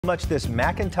Much this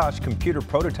Macintosh computer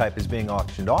prototype is being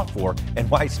auctioned off for and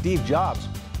why Steve Jobs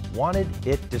wanted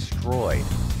it destroyed.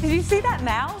 Did you see that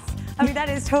mouse? I mean, that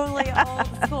is totally old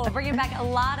school, bringing back a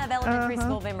lot of elementary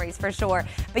school memories for sure.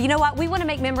 But you know what? We want to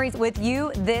make memories with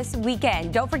you this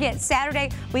weekend. Don't forget,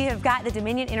 Saturday, we have got the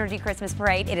Dominion Energy Christmas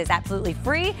Parade. It is absolutely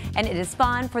free, and it is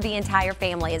fun for the entire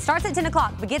family. It starts at 10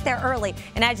 o'clock, but get there early.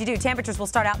 And as you do, temperatures will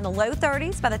start out in the low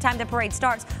 30s. By the time the parade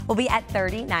starts, we'll be at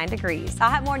 39 degrees.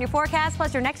 I'll have more on your forecast,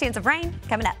 plus your next chance of rain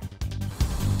coming up.